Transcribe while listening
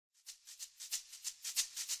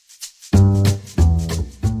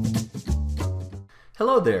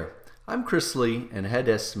Hello there, I'm Chris Lee and Head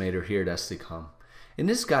Estimator here at Esticom. In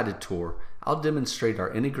this guided tour, I'll demonstrate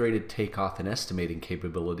our integrated takeoff and estimating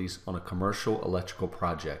capabilities on a commercial electrical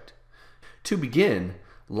project. To begin,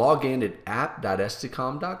 log in at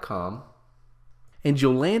app.esticom.com and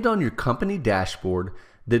you'll land on your company dashboard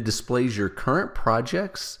that displays your current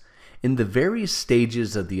projects in the various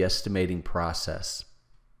stages of the estimating process.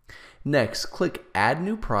 Next, click Add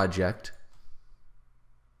New Project.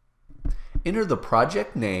 Enter the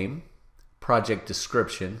project name, project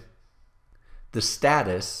description, the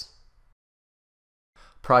status,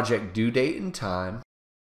 project due date and time,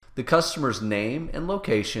 the customer's name and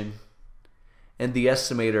location, and the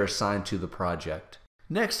estimator assigned to the project.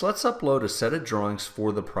 Next, let's upload a set of drawings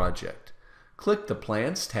for the project. Click the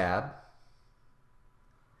Plans tab,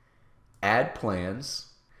 Add Plans,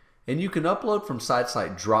 and you can upload from sites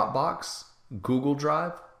like Dropbox, Google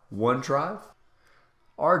Drive, OneDrive,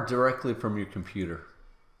 or directly from your computer.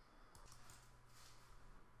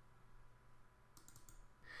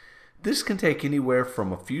 This can take anywhere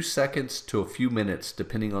from a few seconds to a few minutes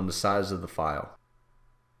depending on the size of the file.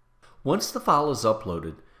 Once the file is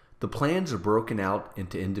uploaded, the plans are broken out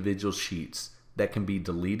into individual sheets that can be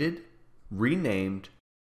deleted, renamed,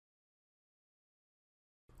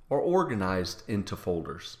 or organized into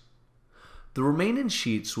folders. The remaining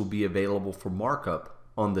sheets will be available for markup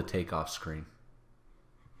on the Takeoff screen.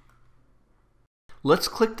 Let's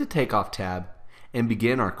click the Takeoff tab and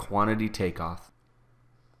begin our quantity takeoff.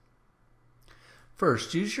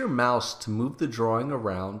 First, use your mouse to move the drawing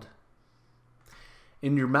around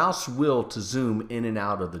and your mouse wheel to zoom in and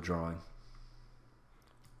out of the drawing.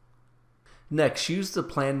 Next, use the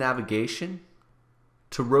plan navigation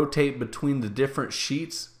to rotate between the different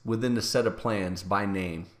sheets within the set of plans by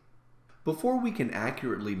name. Before we can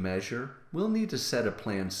accurately measure, we'll need to set a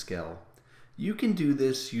plan scale. You can do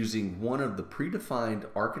this using one of the predefined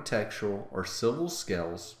architectural or civil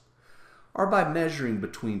scales, or by measuring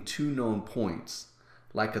between two known points,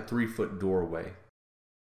 like a 3-foot doorway.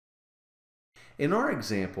 In our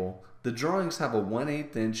example, the drawings have a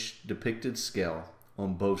 1/8 inch depicted scale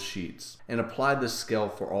on both sheets, and apply this scale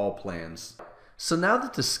for all plans. So now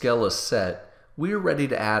that the scale is set, we are ready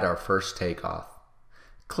to add our first takeoff.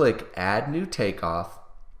 Click Add New Takeoff,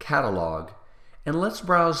 Catalog, and let's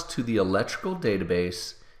browse to the electrical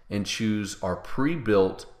database and choose our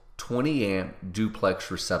pre-built 20 amp duplex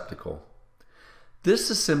receptacle. This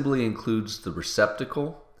assembly includes the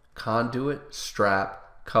receptacle, conduit,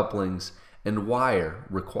 strap, couplings, and wire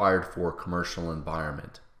required for a commercial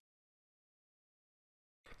environment.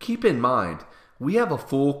 Keep in mind, we have a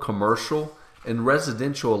full commercial and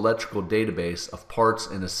residential electrical database of parts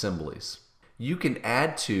and assemblies. You can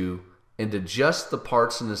add to and adjust the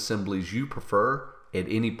parts and assemblies you prefer at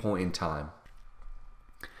any point in time.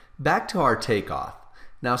 Back to our takeoff.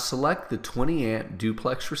 Now select the 20 amp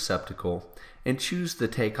duplex receptacle and choose the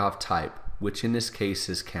takeoff type, which in this case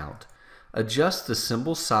is count. Adjust the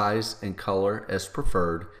symbol size and color as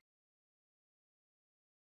preferred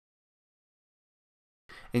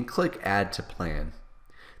and click Add to Plan.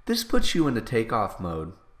 This puts you into takeoff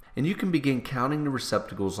mode and you can begin counting the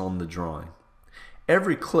receptacles on the drawing.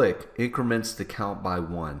 Every click increments the count by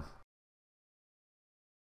 1.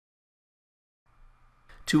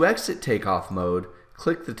 To exit takeoff mode,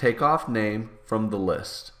 click the takeoff name from the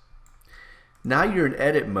list. Now you're in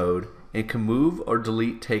edit mode and can move or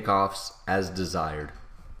delete takeoffs as desired.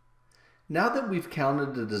 Now that we've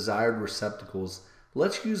counted the desired receptacles,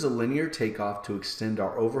 let's use a linear takeoff to extend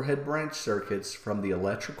our overhead branch circuits from the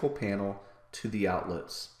electrical panel to the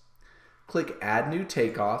outlets. Click Add New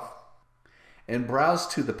Takeoff and browse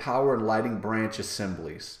to the power and lighting branch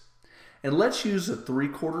assemblies. And let's use a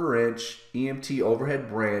 3/4 inch EMT overhead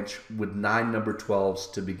branch with 9 number 12s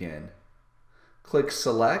to begin. Click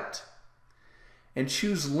Select and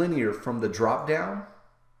choose Linear from the drop down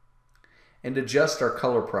and adjust our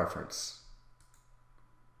color preference.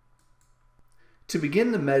 To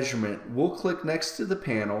begin the measurement, we'll click next to the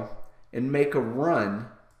panel and make a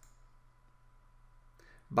run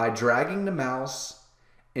by dragging the mouse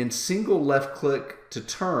and single left click to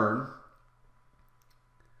turn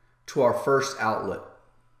to our first outlet.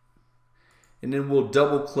 And then we'll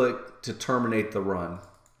double click to terminate the run.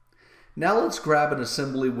 Now let's grab an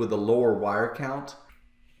assembly with a lower wire count.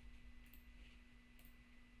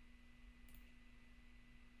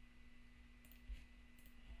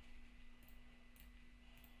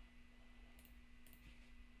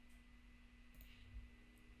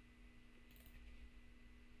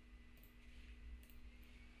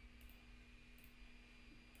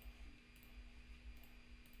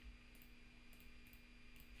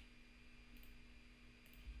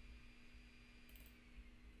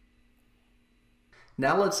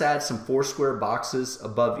 Now let's add some 4 square boxes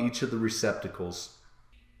above each of the receptacles.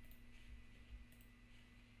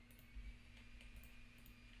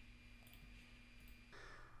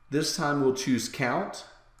 This time we'll choose count.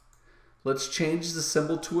 Let's change the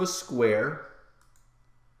symbol to a square,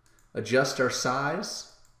 adjust our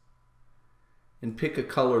size, and pick a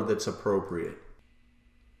color that's appropriate.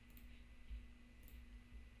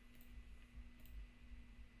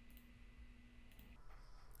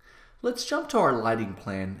 Let's jump to our lighting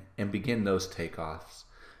plan and begin those takeoffs.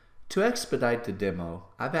 To expedite the demo,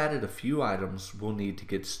 I've added a few items we'll need to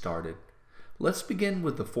get started. Let's begin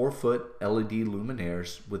with the 4-foot LED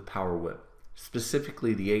luminaires with power whip,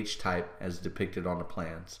 specifically the H-type as depicted on the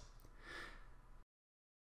plans.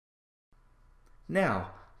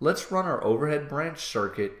 Now, let's run our overhead branch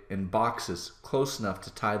circuit in boxes close enough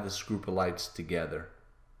to tie this group of lights together.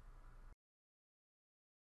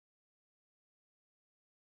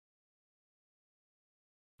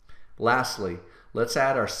 Lastly, let's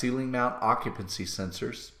add our ceiling mount occupancy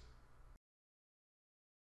sensors.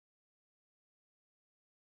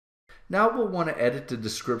 Now we'll want to edit the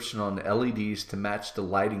description on the LEDs to match the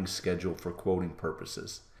lighting schedule for quoting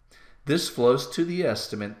purposes. This flows to the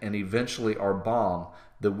estimate and eventually our BOM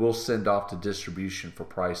that we'll send off to distribution for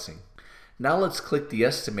pricing. Now let's click the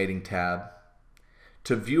Estimating tab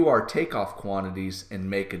to view our takeoff quantities and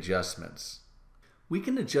make adjustments. We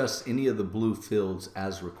can adjust any of the blue fields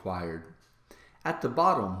as required. At the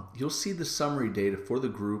bottom, you'll see the summary data for the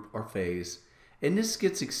group or phase, and this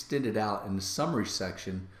gets extended out in the summary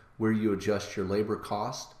section where you adjust your labor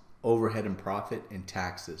cost, overhead and profit, and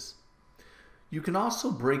taxes. You can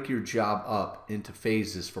also break your job up into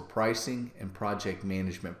phases for pricing and project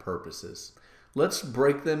management purposes. Let's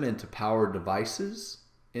break them into power devices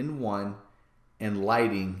in one and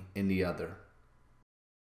lighting in the other.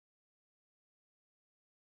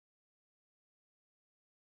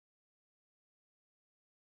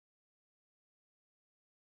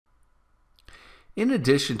 In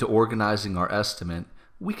addition to organizing our estimate,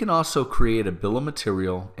 we can also create a bill of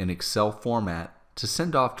material in Excel format to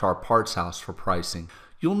send off to our parts house for pricing.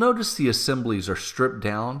 You'll notice the assemblies are stripped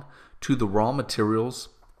down to the raw materials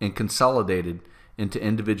and consolidated into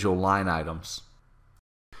individual line items.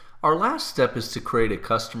 Our last step is to create a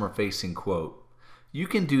customer-facing quote. You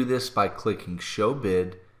can do this by clicking Show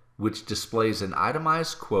Bid, which displays an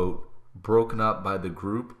itemized quote broken up by the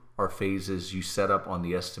group or phases you set up on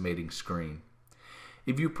the estimating screen.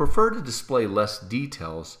 If you prefer to display less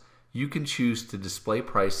details, you can choose to display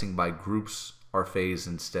pricing by groups or phase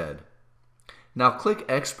instead. Now click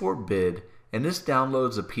Export Bid, and this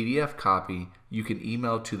downloads a PDF copy you can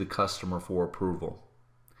email to the customer for approval.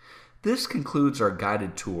 This concludes our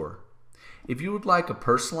guided tour. If you would like a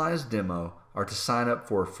personalized demo or to sign up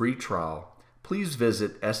for a free trial, please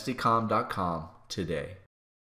visit Esticom.com today.